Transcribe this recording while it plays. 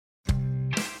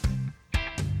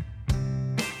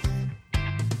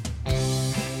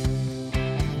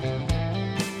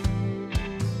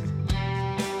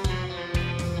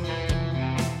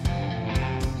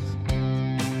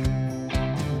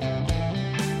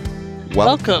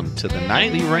Welcome to the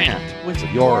Nightly Rant with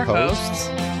your hosts,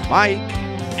 Mike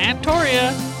and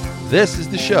Torya. This is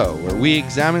the show where we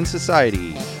examine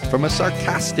society from a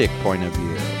sarcastic point of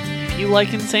view. If you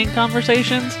like insane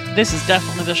conversations, this is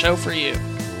definitely the show for you.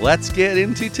 Let's get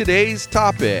into today's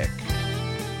topic.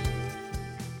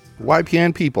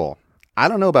 YPN people, I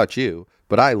don't know about you,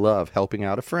 but I love helping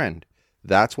out a friend.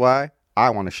 That's why I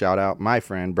want to shout out my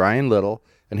friend Brian Little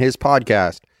and his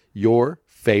podcast, Your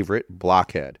Favorite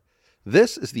Blockhead.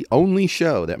 This is the only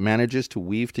show that manages to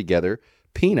weave together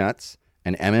peanuts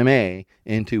and MMA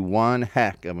into one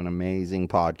heck of an amazing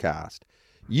podcast.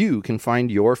 You can find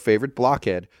Your Favorite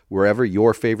Blockhead wherever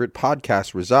your favorite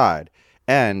podcasts reside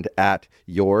and at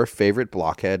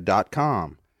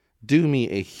yourfavoriteblockhead.com. Do me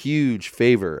a huge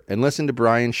favor and listen to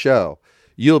Brian's show.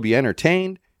 You'll be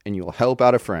entertained and you'll help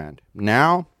out a friend.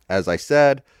 Now, as I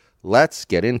said, let's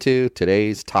get into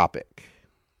today's topic.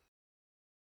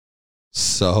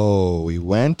 So we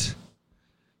went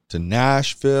to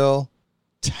Nashville,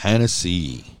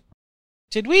 Tennessee.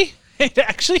 Did we? It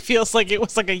actually feels like it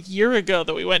was like a year ago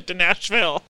that we went to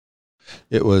Nashville.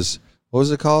 It was, what was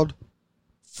it called?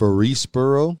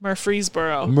 Murfreesboro,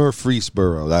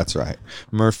 that's right.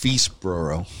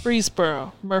 Murfreesboro.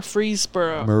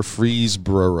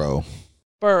 Murfreesboro.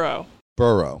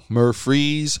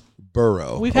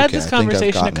 We've had this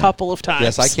conversation a couple of times.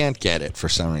 Yes, I can't get it for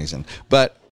some reason.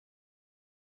 But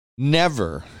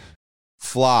never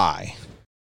fly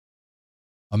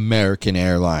American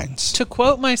Airlines. To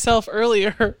quote myself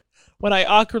earlier, when I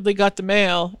awkwardly got the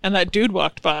mail and that dude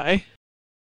walked by,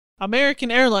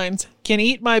 American Airlines can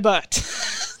eat my butt.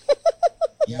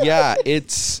 Yeah,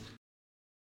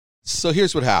 so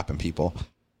here's what happened, people.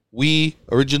 We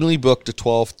originally booked a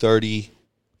 12:30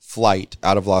 flight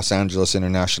out of Los Angeles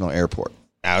International Airport.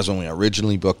 That was when we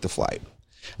originally booked the flight.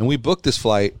 And we booked this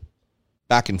flight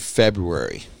back in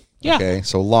February. Yeah. Okay,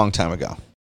 so a long time ago.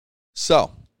 So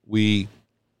we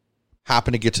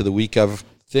happen to get to the week of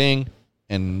thing,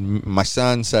 and my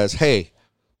son says, "Hey,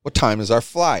 what time is our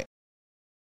flight?"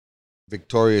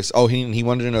 Victorious. Oh, he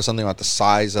wanted to know something about the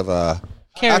size of a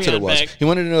carry-on that's what it was. bag. He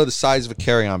wanted to know the size of a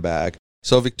carry-on bag.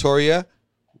 So Victoria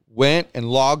went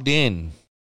and logged in,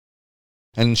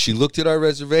 and she looked at our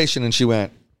reservation, and she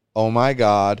went, "Oh my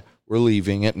God, we're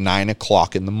leaving at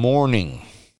 9:00 in the morning."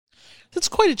 That's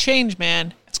quite a change,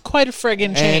 man. It's quite a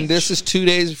friggin' change. And this is 2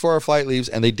 days before our flight leaves,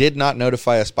 and they did not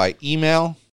notify us by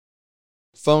email,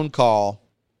 phone call,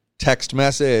 text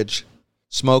message,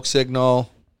 smoke signal,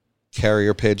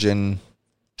 carrier pigeon,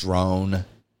 drone.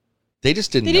 They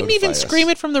just didn't. They didn't even us. scream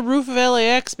it from the roof of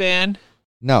LAX, man.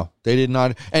 No, they did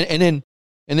not. And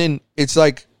then it's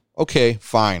like, okay,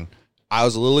 fine. I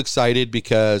was a little excited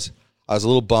because I was a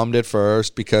little bummed at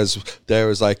first because there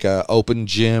was like a open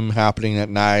gym happening at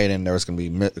night, and there was going to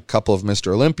be a couple of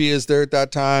Mr. Olympias there at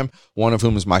that time, one of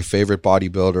whom is my favorite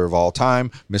bodybuilder of all time,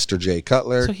 Mr. Jay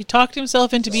Cutler. So he talked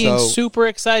himself into being super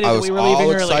excited that we were leaving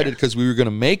earlier. I was all excited because we were going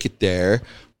to make it there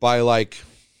by like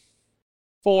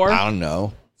 4. I don't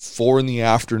know, 4 in the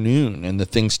afternoon, and the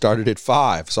thing started at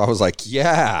 5. So I was like,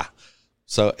 yeah.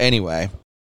 So anyway,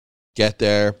 get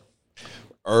there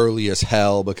early as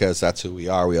hell because that's who we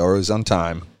are. We are always on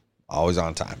time. Always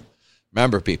on time.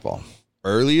 Remember, people,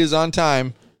 early is on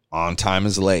time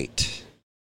is late.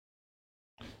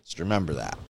 Just remember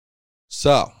that.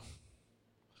 So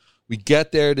we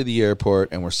get there to the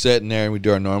airport, and we're sitting there, and we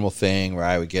do our normal thing,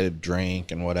 right? We get a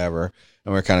drink and whatever,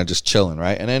 and we're kind of just chilling,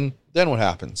 right? And then what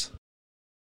happens?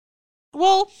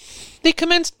 Well, they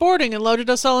commenced boarding and loaded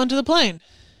us all into the plane,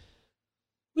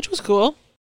 which was cool.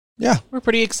 Yeah. We're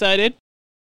pretty excited.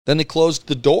 Then they closed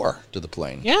the door to the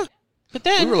plane. Yeah. But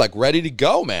then we were like ready to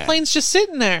go, man. Plane's just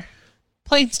sitting there.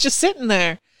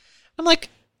 I'm like,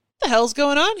 what the hell's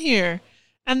going on here?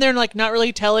 And they're like not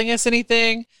really telling us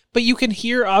anything, but you can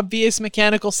hear obvious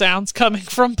mechanical sounds coming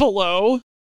from below.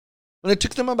 And it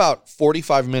took them about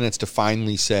 45 minutes to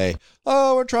finally say,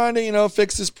 "Oh, we're trying to,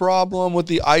 fix this problem with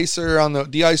the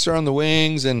de-icer on the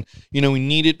wings, and we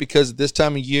need it because at this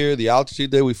time of year, the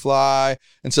altitude that we fly,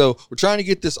 and so we're trying to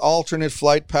get this alternate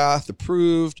flight path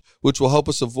approved, which will help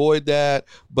us avoid that.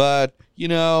 But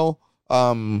it'll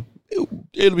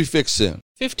be fixed soon."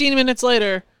 15 minutes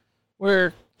later,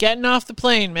 we're getting off the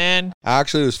plane, man.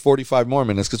 Actually, it was 45 more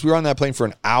minutes because we were on that plane for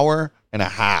an hour and a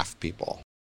half, people.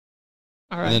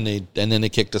 All right. And then they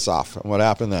kicked us off. And what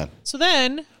happened then? So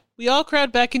then we all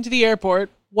crowd back into the airport,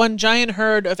 one giant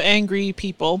herd of angry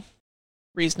people,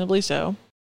 reasonably so.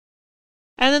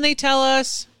 And then they tell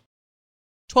us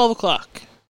 12 o'clock.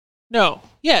 No.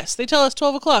 Yes, they tell us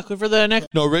 12 o'clock for the next...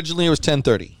 No, originally it was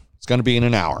 10:30. It's going to be in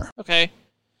an hour. Okay.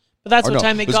 But that's what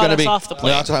time they got us off the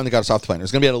plane. That's the time they got us off the plane. It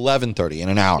was going to be at 11:30 in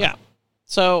an hour. Yeah.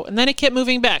 So, and then it kept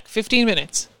moving back. 15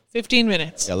 minutes. 15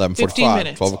 minutes.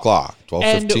 11:45, 12 o'clock,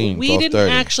 12:15, And we didn't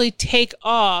actually take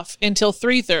off until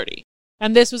 3:30.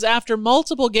 And this was after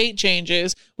multiple gate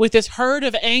changes with this herd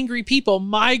of angry people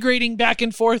migrating back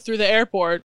and forth through the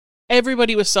airport.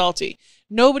 Everybody was salty.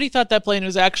 Nobody thought that plane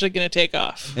was actually going to take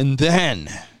off. And then,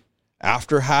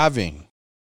 after having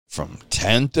from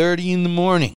 10:30 in the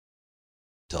morning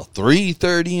till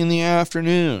 3:30 in the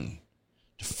afternoon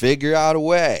to figure out a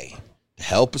way to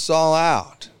help us all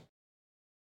out,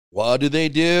 what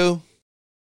do?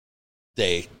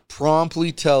 They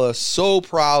promptly tell us so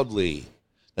proudly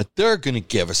that they're going to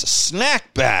give us a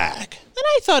snack bag. And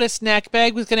I thought a snack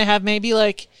bag was going to have maybe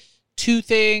like 2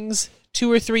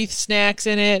 or 3 snacks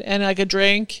in it and like a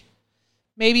drink.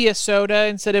 Maybe a soda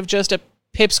instead of just a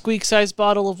pipsqueak-sized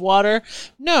bottle of water.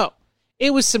 No,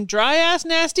 it was some dry-ass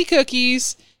nasty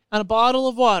cookies and a bottle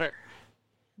of water.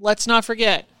 Let's not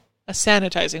forget, a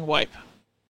sanitizing wipe.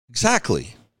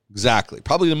 Exactly.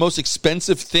 Probably the most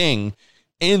expensive thing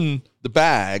in the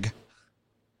bag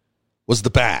was the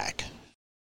bag.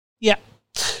 Yeah.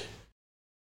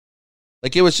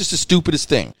 Like, it was just the stupidest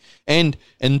thing. And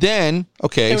then,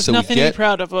 okay, there was nothing to be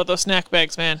proud of about those snack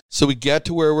bags, man. So we get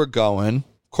to where we're going.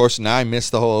 Of course, now I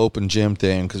missed the whole open gym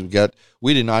thing because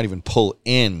we did not even pull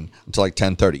in until like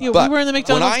 10:30. Yeah, but we were in the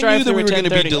McDonald's when I knew that we were going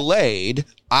to be delayed,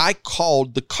 I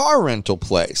called the car rental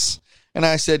place. And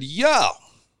I said, yo,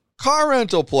 car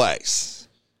rental place.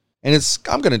 And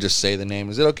I'm going to just say the name.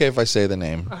 Is it okay if I say the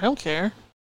name? I don't care.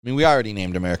 I mean, we already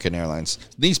named American Airlines.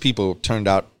 These people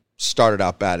started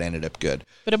out bad, ended up good.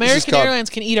 But American Airlines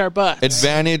can eat our butts.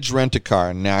 Advantage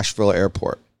Rent-A-Car in Nashville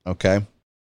Airport, okay?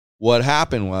 What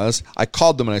happened was I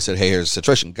called them and I said, hey, here's the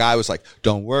situation. Guy was like,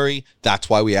 don't worry. That's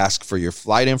why we ask for your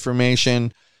flight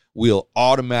information. We'll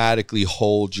automatically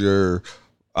hold your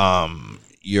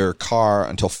car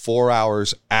until 4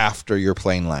 hours after your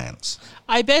plane lands.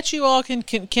 I bet you all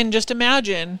can just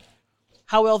imagine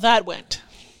how well that went.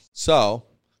 So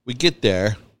we get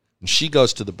there and she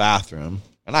goes to the bathroom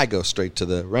and I go straight to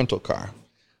the rental car.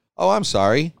 Oh, I'm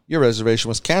sorry. Your reservation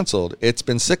was canceled. It's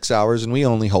been 6 hours and we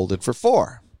only hold it for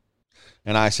 4.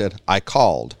 And I said, I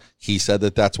called. He said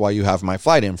that that's why you have my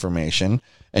flight information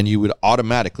and you would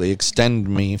automatically extend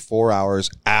me 4 hours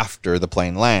after the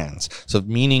plane lands. So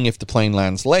meaning if the plane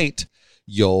lands late,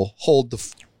 you'll hold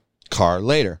the car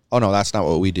later. Oh, no, that's not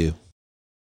what we do.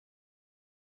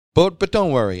 But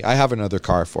don't worry. I have another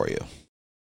car for you.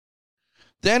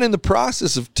 Then in the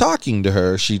process of talking to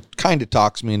her, she kind of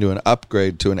talks me into an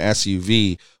upgrade to an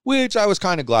SUV, which I was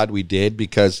kind of glad we did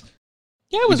because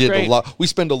it was great. We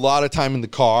spent a lot of time in the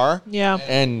car. Yeah.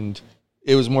 And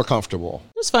it was more comfortable.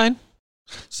 It was fine.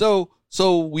 So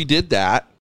we did that.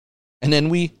 And then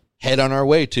we head on our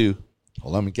way to,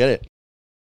 let me get it,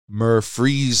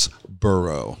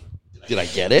 Murfreesboro. Did I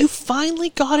get it? You finally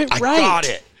got it right. I got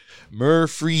it.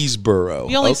 Murfreesboro.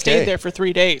 We only stayed there for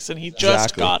 3 days, and he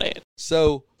just got it.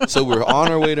 So we're on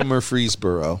our way to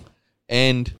Murfreesboro,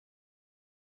 and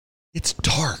it's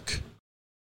dark.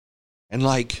 And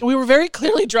we were very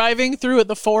clearly driving through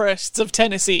the forests of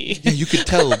Tennessee. Yeah, you could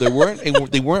tell they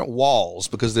weren't walls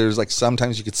because there's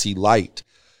sometimes you could see light.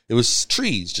 It was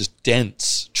trees, just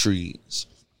dense trees.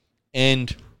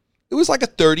 And it was like a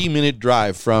 30-minute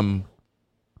drive from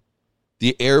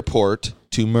the airport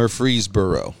to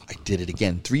Murfreesboro. I did it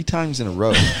again 3 times in a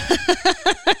row.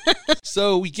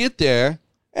 So we get there,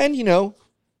 and,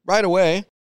 right away,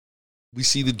 we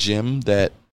see the gym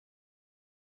that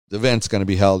the event's going to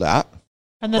be held at.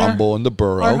 And then Rumble in the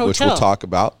Boro, which we'll talk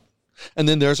about. And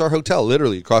then there's our hotel,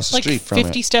 literally across the street from it.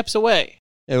 50 steps away.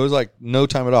 It was no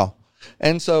time at all.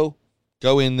 And so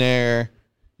go in there,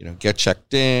 get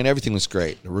checked in. Everything was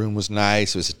great. The room was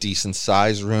nice. It was a decent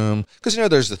sized room. Because,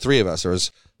 there's the 3 of us.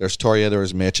 There's Torya, there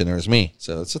was Mitch, and there was me.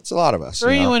 So it's a lot of us. For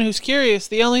anyone who's curious,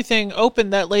 the only thing open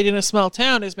that late in a small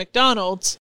town is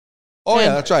McDonald's. Oh,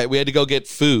 yeah, that's right. We had to go get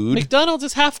food. McDonald's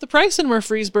is half the price in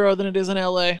Murfreesboro than it is in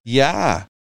L.A. Yeah.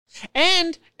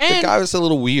 And the guy was a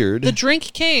little weird. The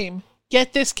drink came,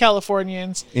 get this,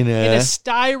 Californians, in a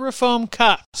styrofoam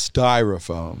cup.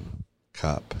 Styrofoam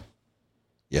cup.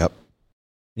 Yep.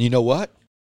 And you know what?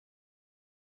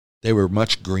 They were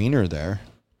much greener there.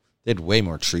 They had way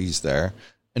more trees there.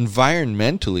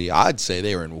 Environmentally, I'd say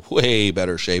they were in way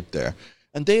better shape there.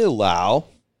 And they allow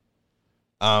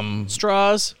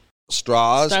straws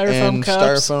and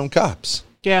styrofoam cups.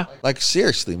 Yeah.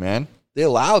 Seriously, man. They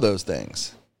allow those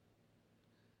things.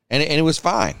 And it was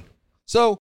fine.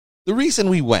 So the reason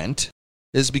we went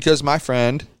is because my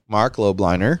friend, Mark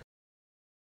Lobliner,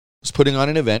 was putting on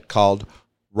an event called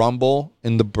Rumble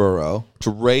in the Boro to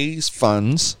raise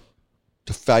funds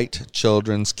to fight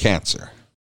children's cancer.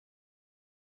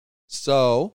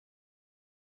 So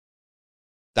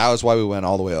that was why we went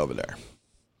all the way over there.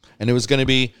 And it was going to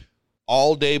be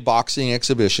all-day boxing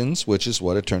exhibitions, which is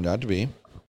what it turned out to be.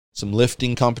 Some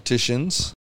lifting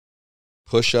competitions,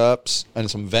 push-ups, and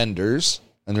some vendors.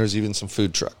 And there's even some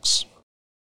food trucks.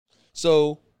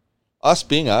 So us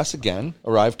being us, again,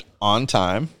 arrived on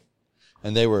time.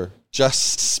 And they were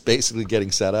just basically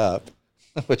getting set up,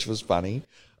 which was funny.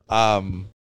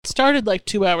 Started like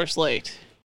 2 hours late.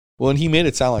 Well, and he made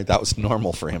it sound like that was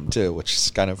normal for him, too, which is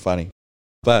kind of funny.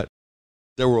 But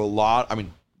there were a lot. I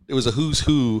mean, it was a who's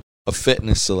who of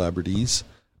fitness celebrities.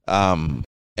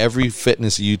 Every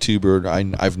fitness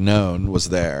YouTuber I've known was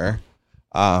there.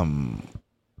 There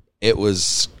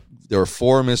were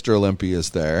 4 Mr.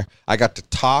 Olympias there. I got to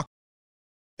talk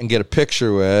and get a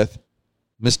picture with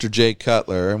Mr. Jay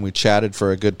Cutler, and we chatted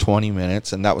for a good 20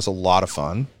 minutes, and that was a lot of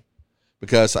fun.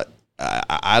 Because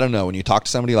I don't know, when you talk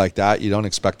to somebody like that, you don't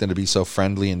expect them to be so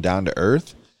friendly and down to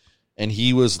earth. And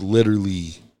he was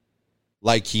literally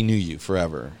like he knew you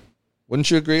forever. Wouldn't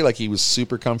you agree? Like he was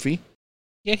super comfy.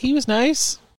 Yeah, he was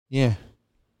nice. Yeah.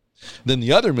 Then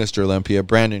the other Mr. Olympia,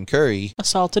 Brandon Curry,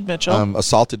 assaulted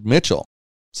Michell.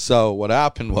 So what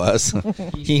happened was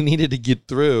he needed to get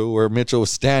through where Michell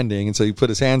was standing. And so he put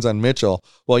his hands on Michell.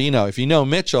 Well, if you know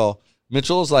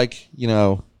Mitchell's like,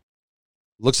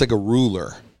 looks like a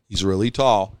ruler. He's really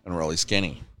tall and really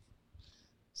skinny.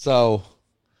 So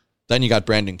then you got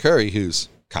Brandon Curry, who's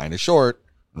kind of short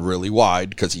and really wide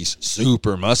because he's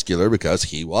super muscular because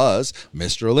he was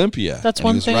Mr. Olympia. That's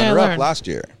one thing I learned. Runner-up last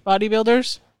year.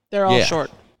 Bodybuilders, they're all short.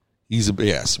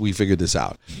 Yes, we figured this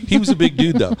out. He was a big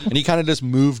dude though, and he kind of just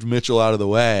moved Michell out of the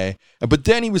way. But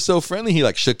then he was so friendly, he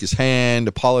like shook his hand,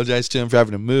 apologized to him for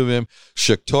having to move him,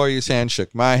 shook Torya's hand,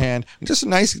 shook my hand. Just a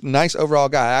nice overall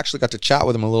guy. I actually got to chat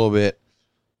with him a little bit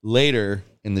later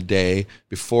in the day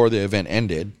before the event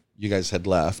ended. You guys had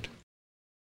left.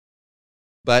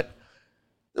 But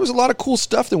there was a lot of cool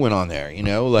stuff that went on there,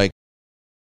 like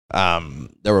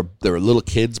there were little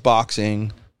kids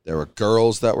boxing, there were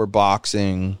girls that were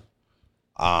boxing.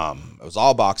 It was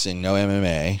all boxing, no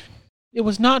MMA. It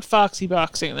was not foxy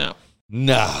boxing though.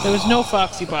 No. There was no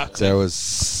foxy boxing.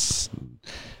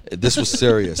 This was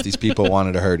serious. These people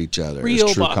wanted to hurt each other. Real it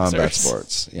was true boxers. Combat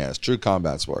sports. Yeah, it's true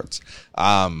combat sports.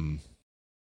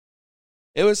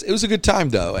 It was a good time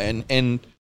though, and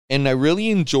I really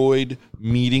enjoyed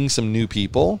meeting some new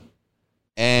people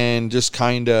and just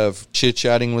kind of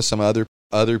chit-chatting with some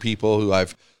other people who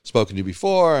I've spoken to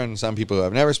before and some people who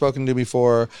I've never spoken to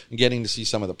before, and getting to see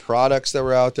some of the products that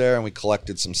were out there, and we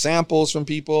collected some samples from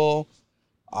people.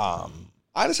 I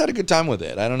just had a good time with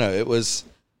it. I don't know. It was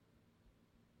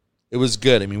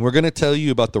good. I mean, we're going to tell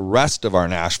you about the rest of our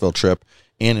Nashville trip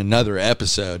in another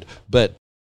episode, but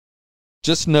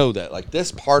just know that like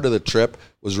this part of the trip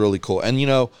was really cool.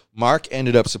 And, Mark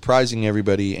ended up surprising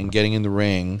everybody and getting in the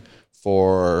ring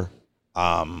for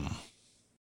a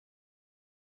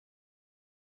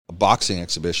boxing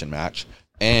exhibition match.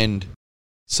 And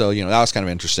so, that was kind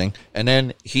of interesting. And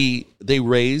then they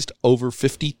raised over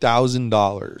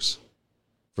 $50,000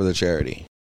 for the charity.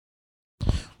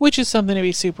 Which is something to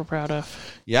be super proud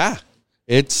of. Yeah.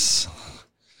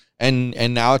 And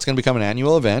now it's going to become an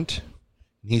annual event.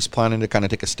 He's planning to kind of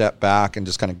take a step back and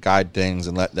just kind of guide things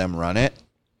and let them run it.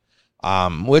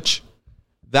 Which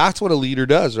that's what a leader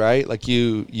does, right? Like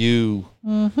you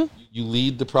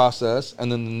lead the process,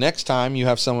 and then the next time you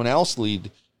have someone else lead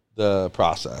the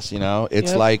process.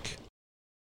 It's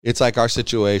like our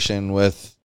situation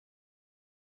with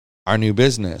our new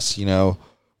business.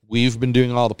 We've been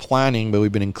doing all the planning, but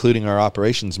we've been including our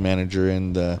operations manager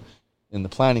in the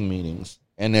planning meetings.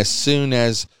 And as soon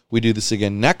as we do this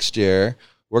again next year,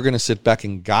 we're going to sit back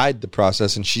and guide the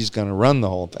process, and she's going to run the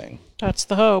whole thing. That's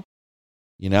the hope.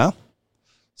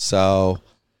 So,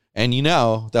 and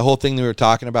the whole thing that we were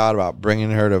talking about bringing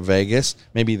her to Vegas,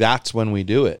 maybe that's when we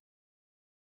do it.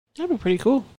 That'd be pretty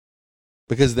cool.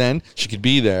 Because then she could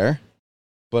be there,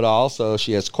 but also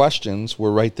she has questions,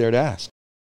 we're right there to ask.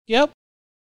 Yep.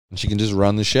 And she can just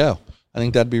run the show. I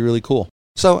think that'd be really cool.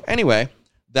 So anyway,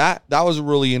 that was a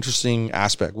really interesting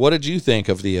aspect. What did you think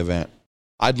of the event?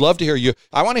 I'd love to hear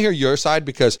I want to hear your side,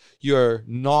 because you're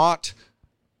not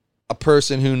a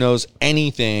person who knows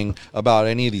anything about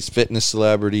any of these fitness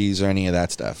celebrities or any of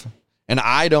that stuff. And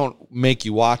I don't make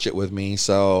you watch it with me,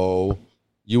 so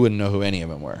you wouldn't know who any of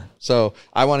them were. So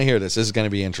I want to hear this. This is going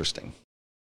to be interesting.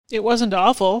 It wasn't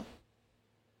awful,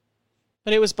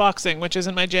 but it was boxing, which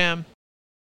isn't my jam.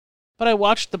 But I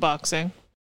watched the boxing.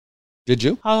 Did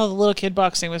you? All the little kid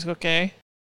boxing was okay.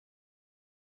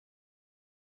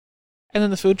 And then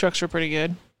the food trucks were pretty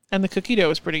good. And the cookie dough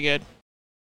was pretty good.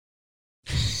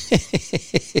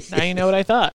 Now you know what I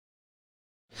thought.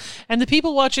 And the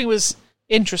people watching was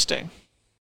interesting.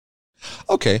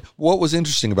 Okay. What was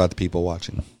interesting about the people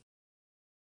watching?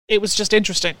 It was just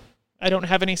interesting. I don't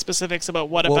have any specifics about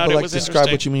what about it it was describe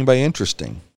interesting. what you mean by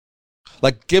interesting.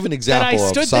 Like, give an example that I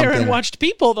stood of something. there and watched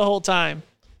people the whole time.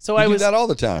 So You I do was that all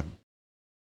the time.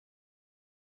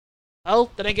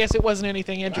 Well, then I guess it wasn't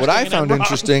anything interesting. What I and I'm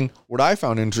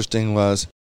found interesting was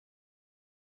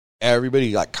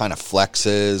everybody like kind of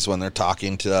flexes when they're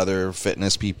talking to other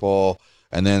fitness people,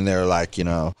 and then they're like, you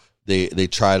know, they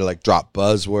try to like drop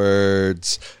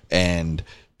buzzwords and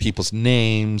people's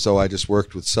names. Oh, I just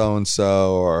worked with so and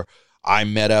so, or I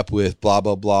met up with blah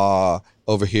blah blah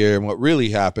over here. And what really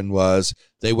happened was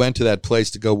they went to that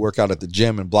place to go work out at the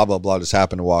gym, and blah blah blah just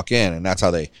happened to walk in, and that's how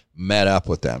they met up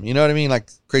with them. You know what I mean? Like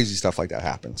crazy stuff like that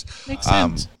happens. Makes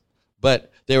sense.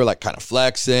 But they were like kind of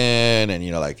flexing and,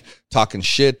 you know, like talking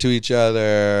shit to each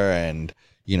other and,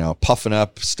 you know, puffing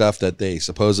up stuff that they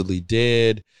supposedly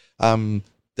did.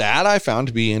 That I found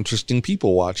to be interesting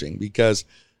people watching, because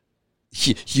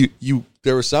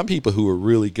there were some people who were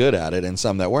really good at it and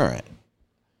some that weren't.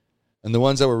 And the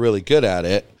ones that were really good at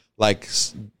it, like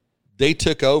they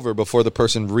took over before the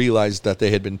person realized that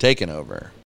they had been taken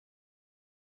over.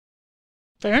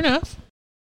 Fair enough.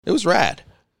 It was rad.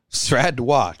 It's rad to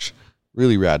watch.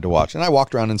 Really rad to watch. And I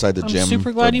walked around inside the gym. I'm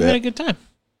super glad you had a good time.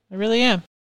 I really am.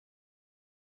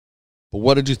 But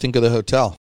what did you think of the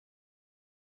hotel?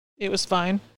 It was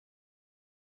fine.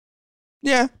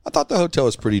 Yeah, I thought the hotel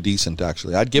was pretty decent,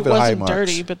 actually. I'd give it high marks. It wasn't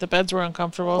dirty, but the beds were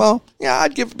uncomfortable. Well, yeah,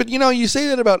 but you know, you say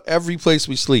that about every place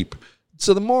we sleep.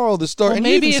 So the moral of the story, and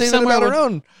you even say that about our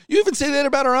own. You even say that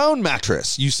about our own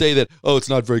mattress. You say that, oh, it's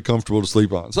not very comfortable to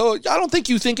sleep on. So I don't think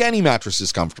you think any mattress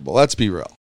is comfortable. Let's be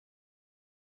real.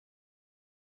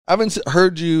 I haven't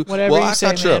heard you. Whatever well, you that's say,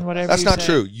 not true. man, whatever That's you not say.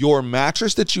 true. Your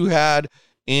mattress that you had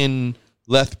in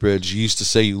Lethbridge, you used to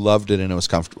say you loved it and it was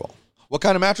comfortable. What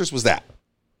kind of mattress was that?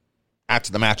 That's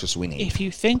the mattress we need. If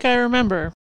you think I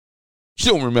remember.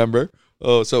 You don't remember?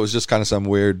 Oh, so it was just kind of some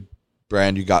weird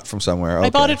brand you got from somewhere. Okay. I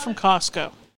bought it from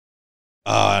Costco.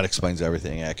 Oh, that explains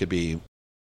everything. Yeah, it could be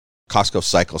Costco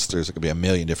Cycles Throughs. It could be a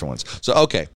million different ones. So,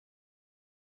 okay.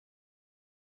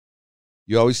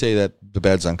 You always say that the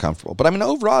bed's uncomfortable. But I mean,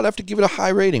 overall, I'd have to give it a high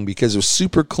rating because it was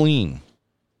super clean.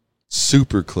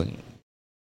 Super clean.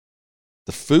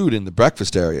 The food in the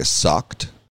breakfast area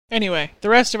sucked. Anyway, the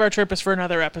rest of our trip is for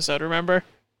another episode, remember?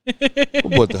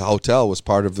 But the hotel was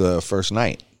part of the first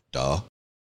night. Duh.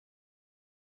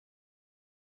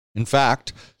 In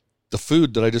fact, the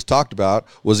food that I just talked about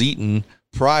was eaten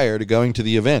prior to going to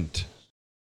the event.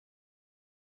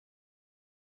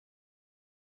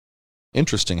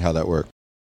 Interesting how that worked.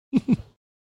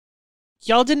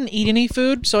 Y'all didn't eat any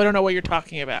food, so I don't know what you're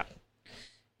talking about.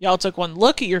 Y'all took one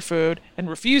look at your food and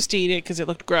refused to eat it because it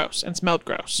looked gross and smelled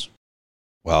gross.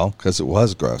 Well, because it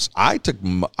was gross. I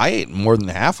ate more than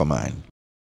half of mine.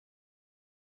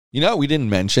 You know, we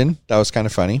didn't mention, that was kind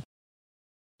of funny.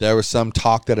 There was some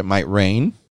talk that it might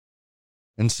rain.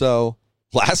 And so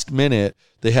last minute,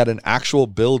 they had an actual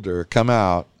builder come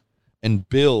out and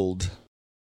build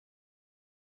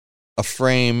a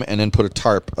frame and then put a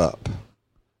tarp up.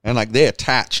 And like they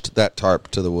attached that tarp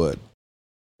to the wood.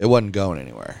 It wasn't going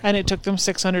anywhere. And it took them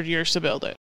 600 years to build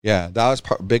it. Yeah, that was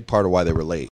a big part of why they were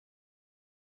late.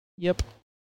 Yep.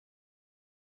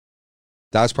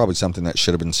 That was probably something that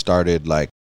should have been started like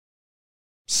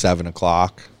 7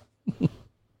 o'clock.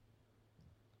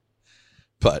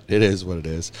 But it is what it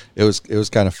is. It was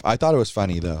kind of, I thought it was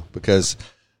funny though, because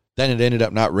then it ended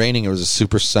up not raining. It was a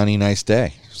super sunny, nice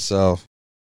day. So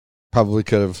probably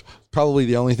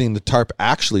the only thing the tarp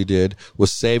actually did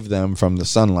was save them from the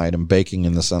sunlight and baking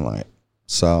in the sunlight.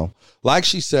 So like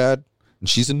she said, and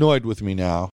she's annoyed with me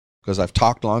now because I've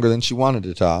talked longer than she wanted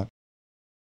to talk.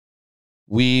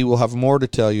 We will have more to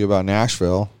tell you about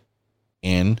Nashville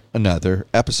in another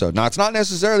episode. Now, it's not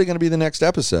necessarily going to be the next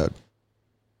episode.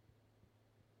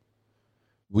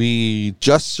 We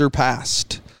just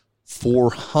surpassed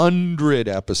 400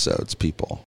 episodes,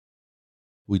 people.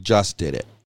 We just did it.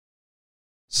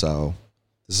 So,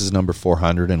 this is number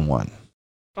 401.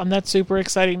 On that super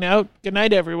exciting note, good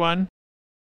night, everyone.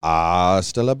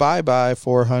 Hasta la bye-bye,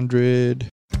 400.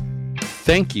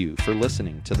 Thank you for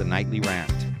listening to the Nightly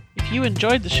Rant. If you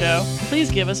enjoyed the show, please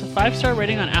give us a 5-star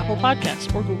rating on Apple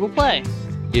Podcasts or Google Play.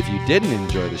 If you didn't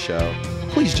enjoy the show,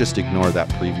 please just ignore that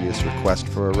previous request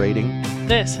for a rating.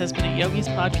 This has been a Yogi's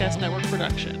Podcast Network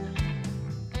production.